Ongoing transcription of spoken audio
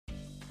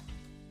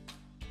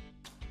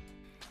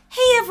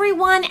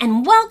everyone,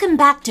 and welcome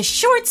back to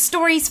Short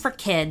Stories for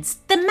Kids,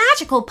 the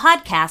magical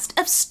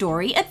podcast of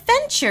story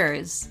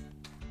adventures.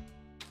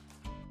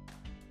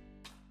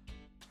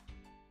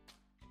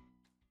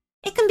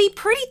 It can be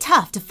pretty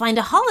tough to find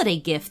a holiday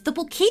gift that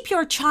will keep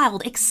your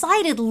child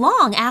excited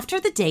long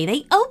after the day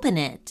they open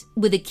it.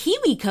 With a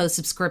KiwiCo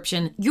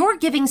subscription, you're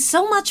giving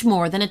so much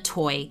more than a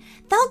toy.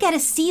 They'll get a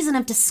season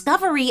of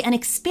discovery and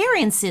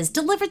experiences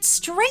delivered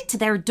straight to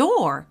their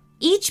door.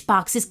 Each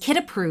box is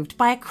kid-approved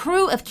by a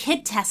crew of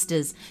kid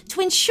testers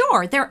to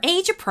ensure they're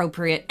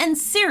age-appropriate and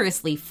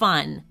seriously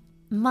fun.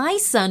 My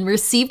son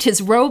received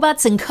his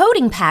robots and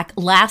coding pack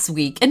last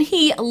week, and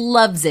he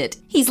loves it.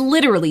 He's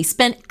literally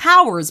spent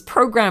hours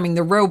programming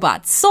the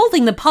robots,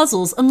 solving the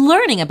puzzles, and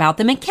learning about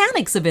the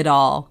mechanics of it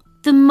all.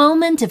 The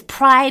moment of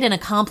pride and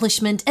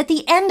accomplishment at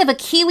the end of a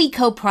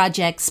KiwiCo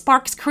project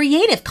sparks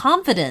creative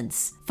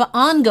confidence for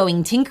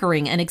ongoing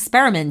tinkering and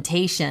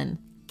experimentation.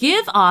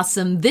 Give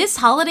awesome this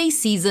holiday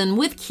season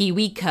with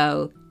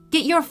KiwiCo.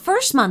 Get your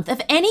first month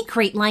of any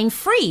crate line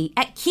free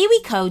at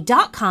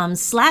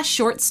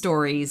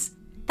kiwico.com/shortstories.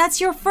 That's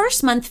your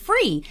first month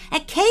free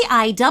at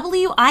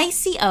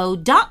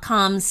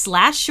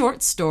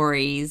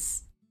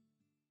kiwico.com/shortstories.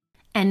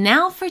 And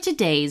now for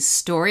today's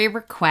story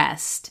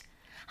request.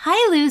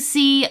 Hi,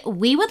 Lucy.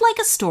 We would like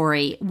a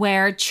story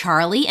where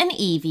Charlie and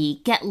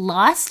Evie get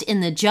lost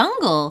in the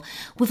jungle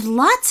with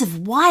lots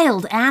of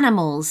wild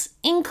animals,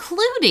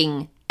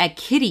 including a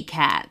kitty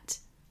cat.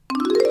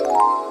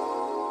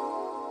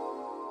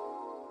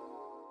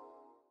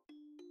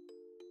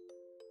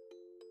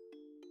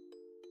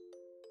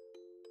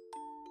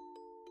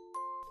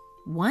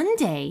 One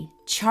day,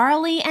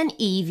 Charlie and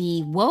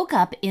Evie woke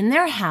up in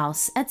their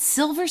house at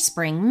Silver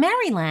Spring,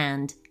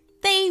 Maryland.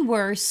 They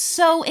were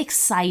so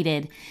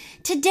excited.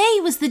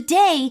 Today was the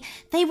day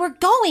they were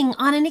going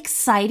on an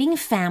exciting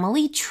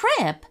family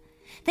trip.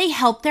 They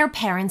helped their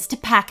parents to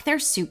pack their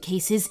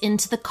suitcases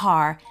into the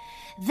car.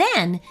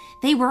 Then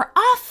they were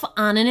off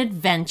on an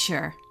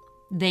adventure.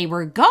 They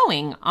were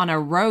going on a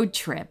road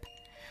trip.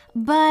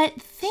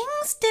 But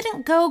things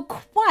didn't go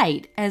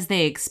quite as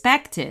they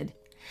expected.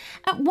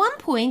 At one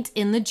point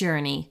in the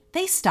journey,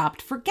 they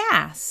stopped for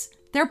gas.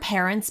 Their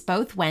parents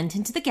both went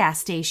into the gas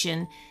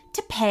station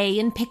to pay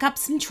and pick up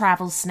some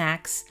travel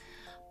snacks.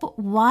 But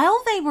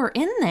while they were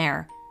in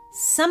there,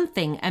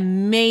 something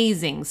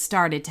amazing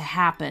started to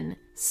happen.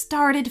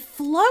 Started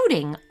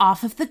floating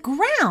off of the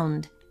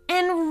ground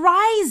and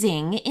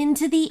rising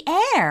into the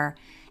air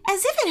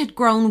as if it had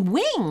grown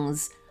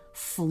wings,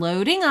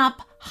 floating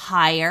up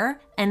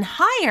higher and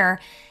higher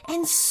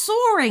and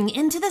soaring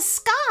into the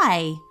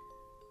sky.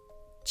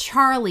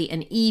 Charlie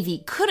and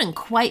Evie couldn't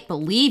quite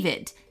believe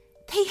it.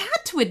 They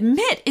had to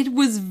admit it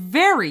was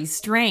very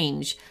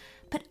strange,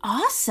 but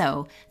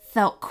also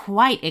felt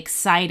quite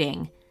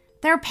exciting.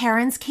 Their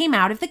parents came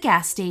out of the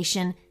gas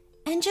station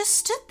and just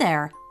stood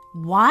there,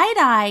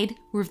 wide-eyed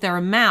with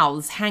their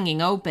mouths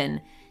hanging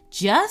open,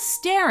 just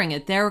staring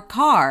at their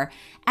car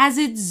as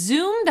it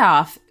zoomed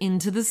off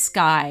into the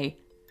sky.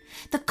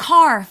 The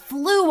car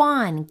flew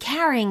on,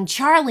 carrying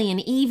Charlie and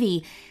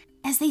Evie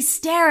as they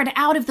stared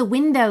out of the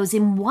windows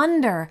in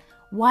wonder,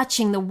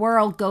 watching the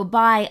world go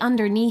by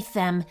underneath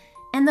them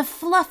and the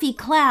fluffy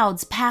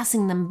clouds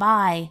passing them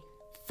by.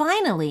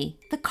 Finally,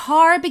 the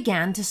car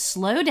began to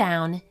slow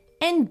down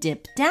and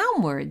dip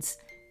downwards,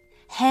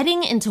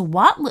 heading into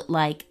what looked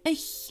like a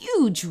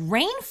huge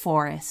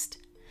rainforest.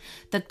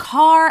 The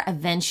car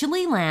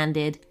eventually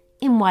landed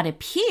in what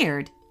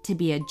appeared to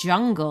be a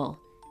jungle.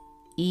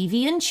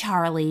 Evie and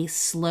Charlie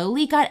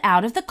slowly got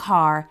out of the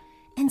car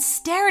and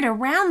stared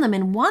around them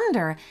in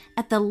wonder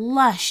at the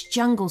lush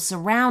jungle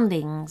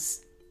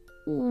surroundings.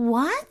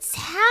 "What's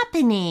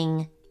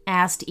happening?"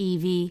 asked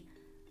Evie.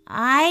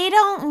 "I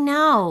don't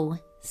know,"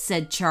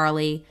 said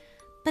Charlie.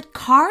 "But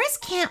cars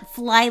can't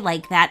fly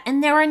like that,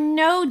 and there are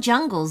no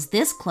jungles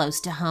this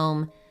close to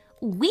home.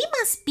 We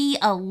must be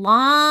a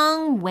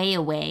long way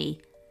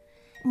away."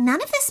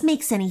 "None of this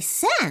makes any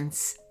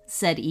sense,"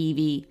 said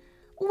Evie.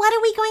 "What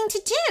are we going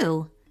to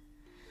do?"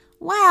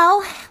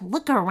 "Well,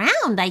 look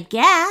around, I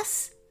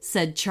guess,"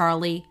 said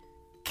Charlie.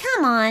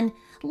 "Come on,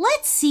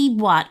 let's see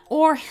what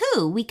or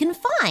who we can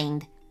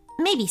find.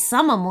 Maybe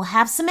someone will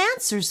have some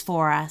answers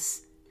for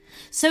us."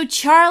 So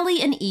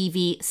Charlie and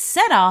Evie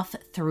set off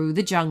through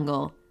the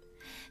jungle.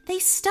 They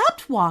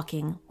stopped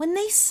walking when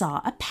they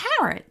saw a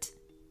parrot.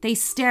 They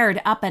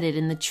stared up at it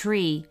in the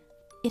tree.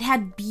 It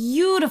had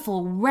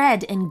beautiful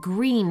red and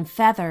green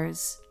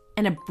feathers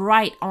and a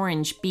bright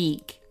orange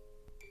beak.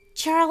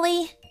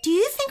 "Charlie, do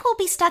you think we'll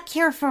be stuck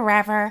here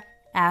forever?"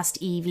 asked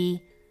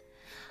Evie.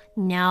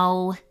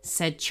 "No,"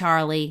 said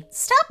Charlie.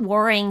 "Stop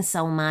worrying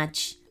so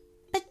much."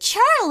 "But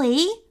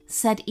Charlie,"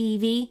 said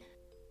Evie,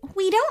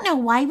 "we don't know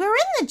why we're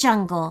in the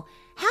jungle.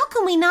 How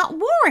can we not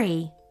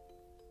worry?"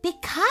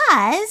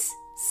 "Because,"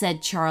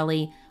 said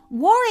Charlie,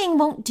 "worrying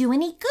won't do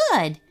any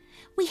good.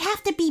 We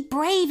have to be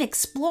brave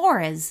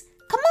explorers.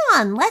 Come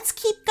on, let's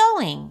keep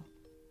going."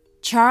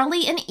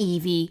 Charlie and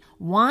Evie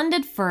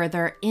wandered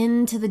further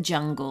into the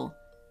jungle.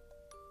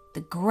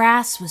 The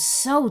grass was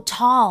so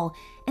tall,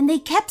 and they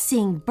kept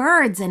seeing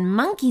birds and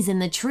monkeys in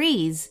the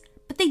trees,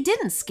 but they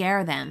didn't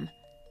scare them.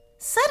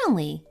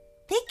 Suddenly,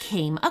 they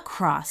came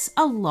across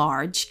a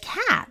large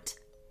cat.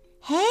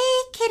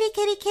 "Hey, kitty,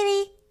 kitty,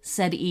 kitty,"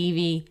 said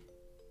Evie.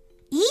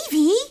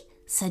 "Evie,"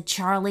 said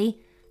Charlie,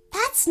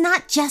 "that's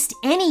not just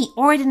any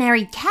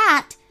ordinary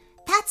cat.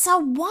 That's a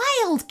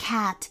wild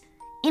cat.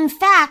 In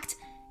fact,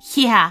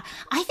 yeah,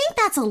 I think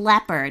that's a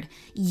leopard.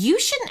 You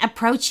shouldn't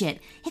approach it.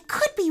 It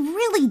could be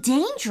really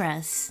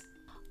dangerous."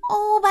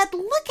 "Oh, but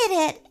look at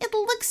it. It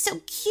looks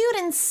so cute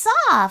and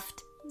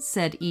soft,"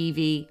 said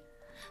Evie.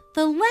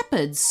 The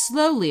leopard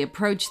slowly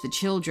approached the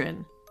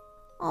children.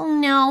 "Oh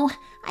no,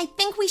 I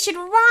think we should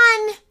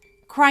run,"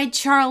 cried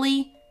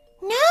Charlie.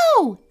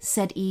 "No,"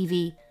 said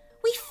Evie.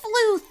 "We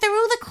flew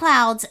through the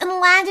clouds and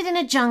landed in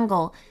a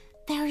jungle.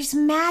 There's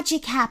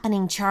magic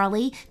happening,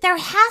 Charlie. There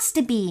has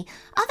to be.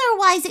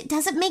 Otherwise, it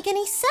doesn't make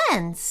any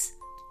sense."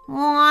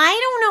 "Well, I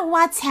don't know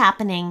what's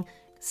happening,"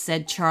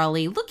 said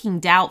Charlie,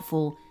 looking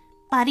doubtful.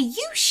 "But are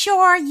you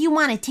sure you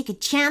want to take a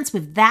chance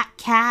with that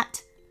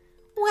cat?"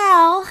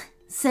 "Well,"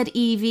 said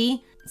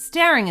Evie,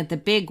 staring at the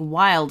big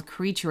wild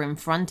creature in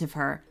front of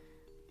her.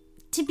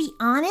 "To be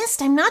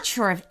honest, I'm not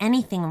sure of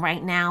anything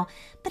right now,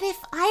 but if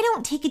I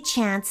don't take a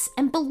chance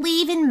and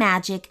believe in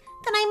magic,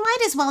 then I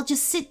might as well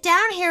just sit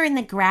down here in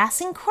the grass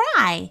and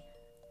cry."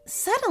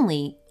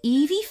 Suddenly,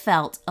 Evie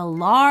felt a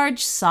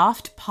large,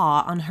 soft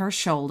paw on her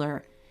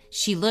shoulder.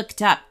 She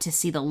looked up to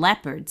see the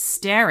leopard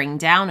staring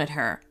down at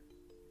her.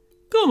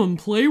 "Come and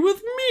play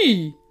with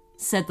me,"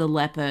 said the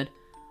leopard.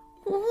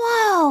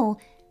 "Whoa,"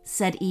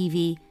 said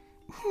Evie.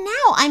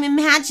 "Now I'm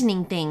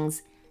imagining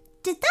things.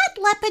 Did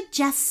that leopard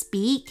just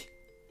speak?"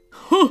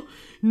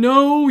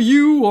 "No,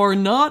 you are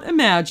not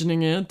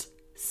imagining it,"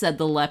 said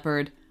the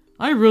leopard.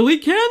 "I really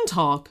can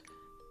talk.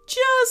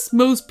 Just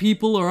most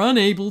people are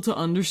unable to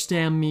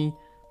understand me,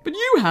 but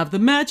you have the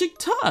magic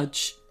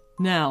touch.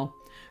 Now,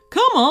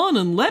 come on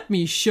and let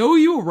me show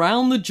you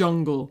around the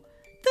jungle.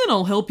 Then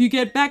I'll help you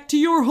get back to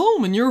your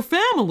home and your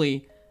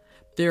family.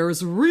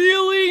 There's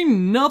really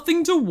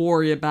nothing to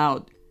worry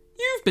about.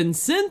 You've been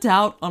sent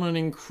out on an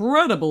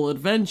incredible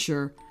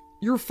adventure.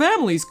 Your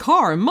family's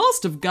car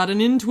must have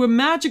gotten into a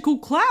magical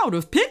cloud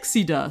of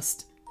pixie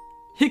dust.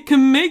 It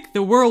can make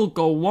the world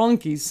go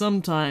wonky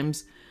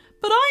sometimes,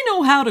 but I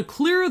know how to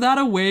clear that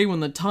away when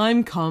the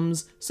time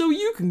comes so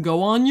you can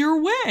go on your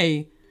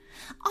way."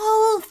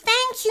 "Oh,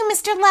 thank you,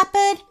 Mr.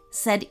 Leopard,"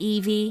 said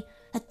Evie.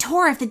 "A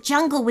tour of the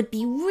jungle would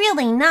be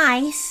really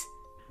nice."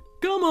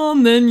 "Come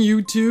on then,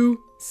 you two,"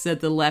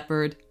 said the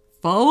leopard.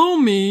 "Follow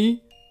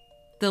me."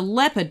 The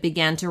leopard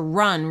began to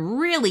run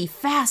really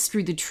fast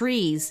through the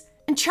trees,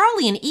 and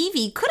Charlie and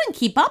Evie couldn't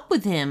keep up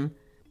with him.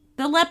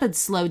 The leopard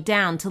slowed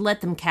down to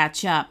let them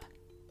catch up.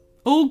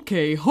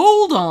 "Okay,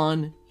 hold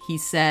on," he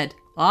said.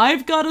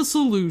 "I've got a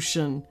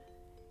solution."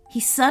 He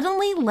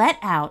suddenly let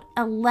out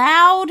a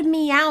loud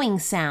meowing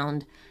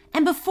sound,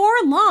 and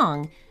before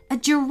long, a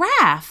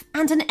giraffe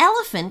and an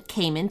elephant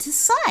came into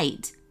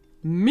sight.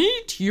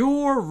 "Meet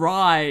your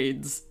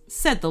rides,"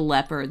 said the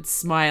leopard,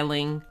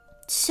 smiling.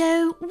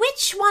 "So,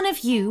 which one of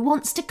you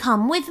wants to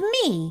come with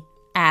me?"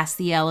 asked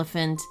the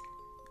elephant.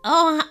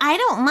 "Oh, I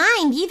don't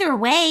mind either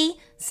way,"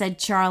 said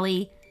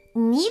Charlie.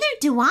 "Neither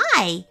do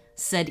I,"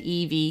 said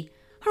Evie.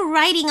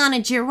 "Riding on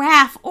a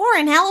giraffe or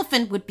an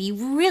elephant would be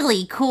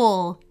really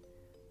cool."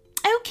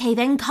 "Okay,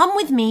 then come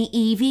with me,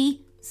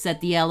 Evie," said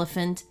the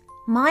elephant.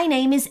 "My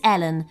name is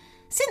Ellen.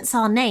 Since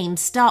our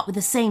names start with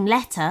the same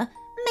letter,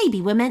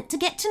 maybe we're meant to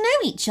get to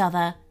know each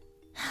other."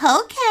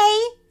 "Okay,"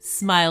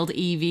 smiled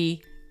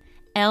Evie.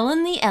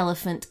 Ellen the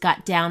elephant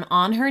got down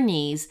on her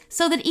knees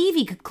so that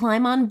Evie could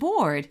climb on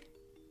board.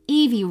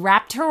 Evie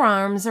wrapped her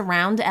arms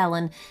around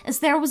Ellen as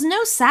there was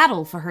no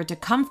saddle for her to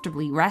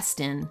comfortably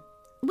rest in.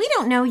 "We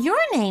don't know your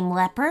name,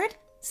 Leopard,"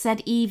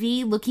 said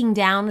Evie, looking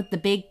down at the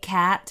big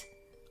cat.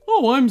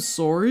 "Oh, I'm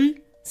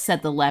sorry,"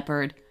 said the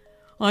leopard.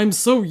 "I'm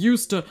so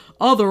used to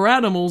other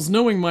animals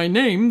knowing my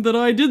name that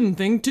I didn't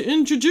think to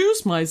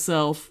introduce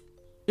myself.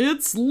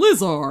 It's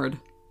Lizard."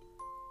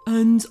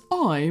 "And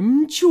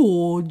I'm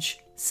George,"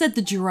 said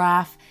the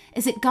giraffe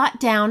as it got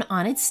down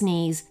on its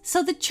knees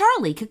so that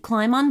Charlie could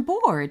climb on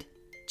board.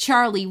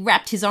 Charlie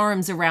wrapped his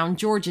arms around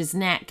George's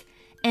neck,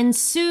 and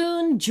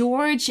soon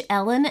George,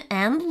 Ellen,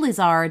 and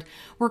Lizard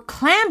were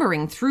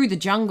clambering through the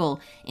jungle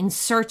in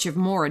search of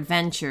more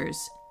adventures.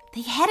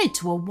 They headed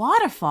to a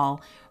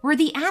waterfall where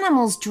the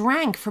animals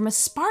drank from a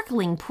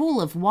sparkling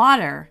pool of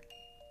water.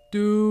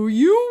 "Do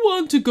you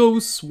want to go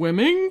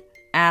swimming?"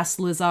 asked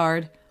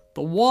Lizard.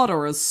 "The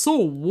water is so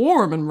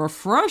warm and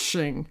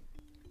refreshing."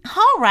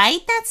 "All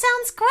right, that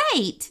sounds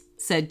great,"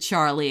 said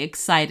Charlie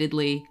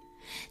excitedly.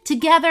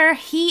 Together,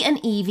 he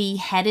and Evie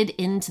headed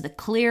into the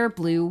clear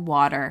blue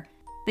water.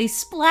 They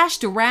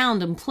splashed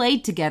around and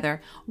played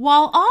together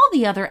while all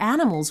the other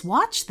animals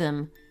watched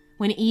them.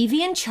 When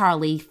Evie and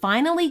Charlie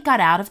finally got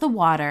out of the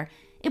water,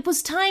 it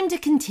was time to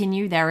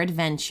continue their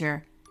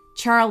adventure.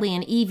 Charlie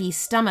and Evie's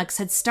stomachs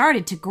had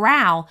started to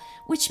growl,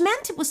 which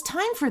meant it was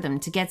time for them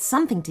to get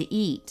something to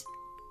eat.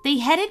 They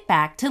headed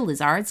back to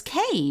Lizard's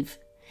cave.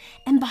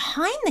 And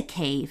behind the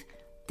cave,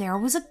 there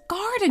was a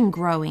garden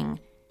growing.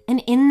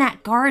 And in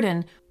that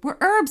garden were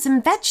herbs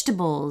and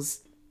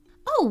vegetables.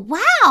 "Oh,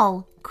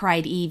 wow!"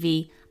 cried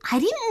Evie. "I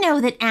didn't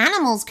know that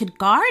animals could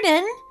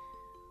garden."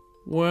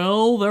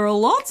 "Well, there are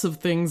lots of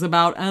things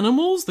about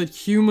animals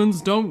that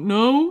humans don't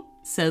know,"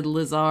 said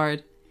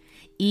Lizard.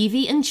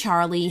 Evie and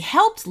Charlie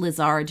helped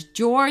Lizard,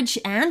 George,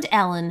 and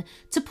Ellen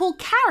to pull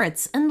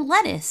carrots and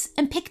lettuce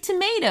and pick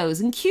tomatoes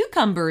and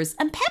cucumbers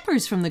and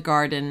peppers from the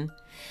garden.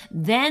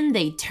 Then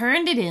they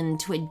turned it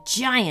into a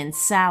giant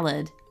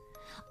salad.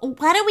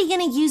 "What are we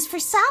going to use for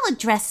salad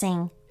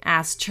dressing?"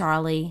 asked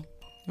Charlie.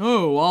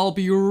 "Oh, I'll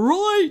be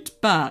right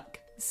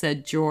back,"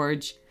 said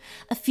George.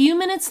 A few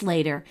minutes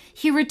later,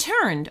 he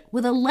returned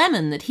with a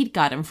lemon that he'd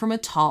gotten from a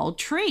tall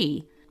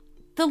tree.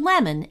 The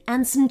lemon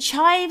and some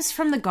chives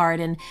from the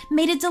garden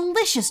made a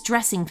delicious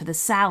dressing for the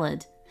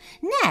salad.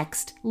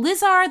 Next,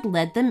 Lizard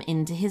led them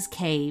into his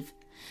cave.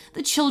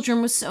 The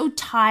children were so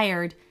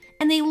tired,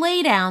 and they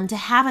lay down to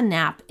have a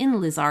nap in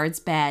Lizard's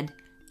bed.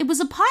 It was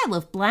a pile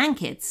of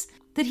blankets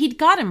that he'd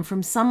gotten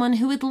from someone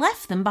who had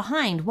left them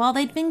behind while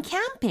they'd been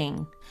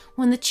camping.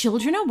 When the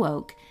children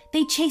awoke,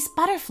 they chased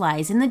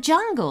butterflies in the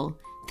jungle.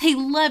 They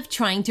loved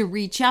trying to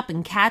reach up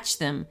and catch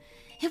them.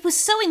 It was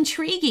so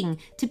intriguing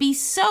to be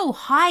so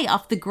high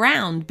off the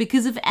ground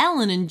because of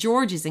Ellen and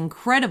George's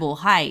incredible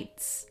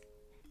heights.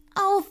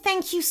 "Oh,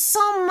 thank you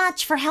so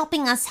much for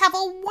helping us have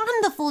a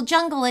wonderful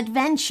jungle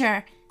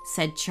adventure,"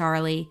 said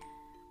Charlie.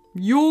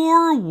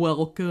 "You're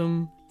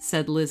welcome,"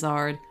 said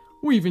Lizard.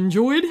 "We've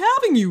enjoyed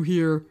having you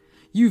here.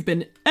 You've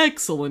been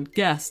excellent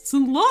guests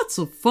and lots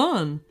of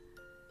fun."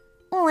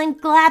 "Well, I'm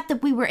glad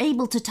that we were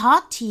able to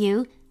talk to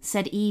you,"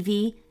 said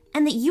Evie,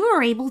 "and that you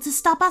were able to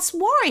stop us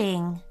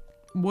worrying."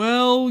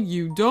 "Well,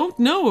 you don't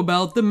know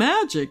about the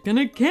magic, and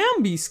it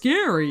can be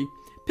scary.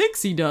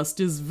 Pixie dust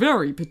is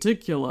very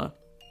particular."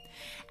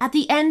 At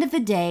the end of the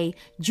day,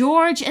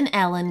 George and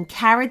Ellen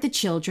carried the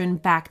children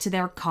back to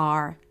their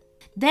car.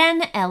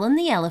 Then Ellen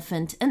the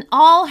elephant and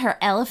all her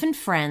elephant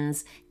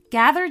friends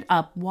gathered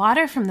up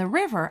water from the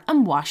river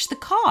and washed the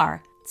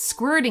car,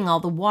 squirting all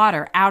the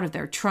water out of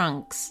their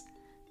trunks.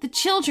 The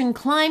children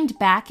climbed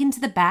back into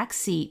the back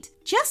seat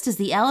just as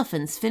the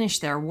elephants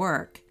finished their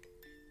work.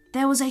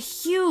 There was a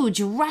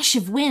huge rush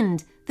of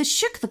wind that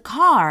shook the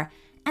car,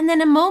 and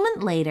then a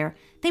moment later,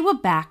 they were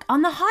back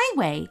on the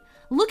highway,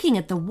 looking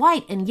at the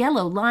white and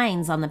yellow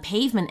lines on the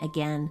pavement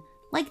again,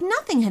 like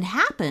nothing had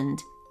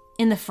happened.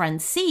 In the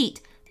front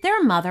seat,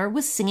 their mother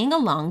was singing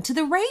along to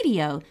the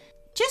radio,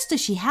 just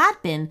as she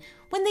had been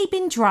when they'd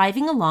been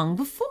driving along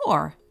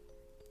before.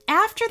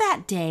 After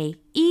that day,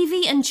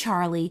 Evie and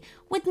Charlie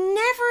would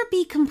never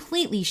be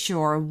completely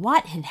sure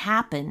what had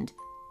happened,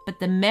 but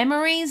the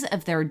memories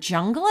of their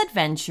jungle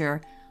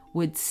adventure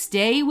would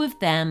stay with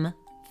them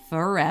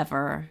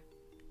forever.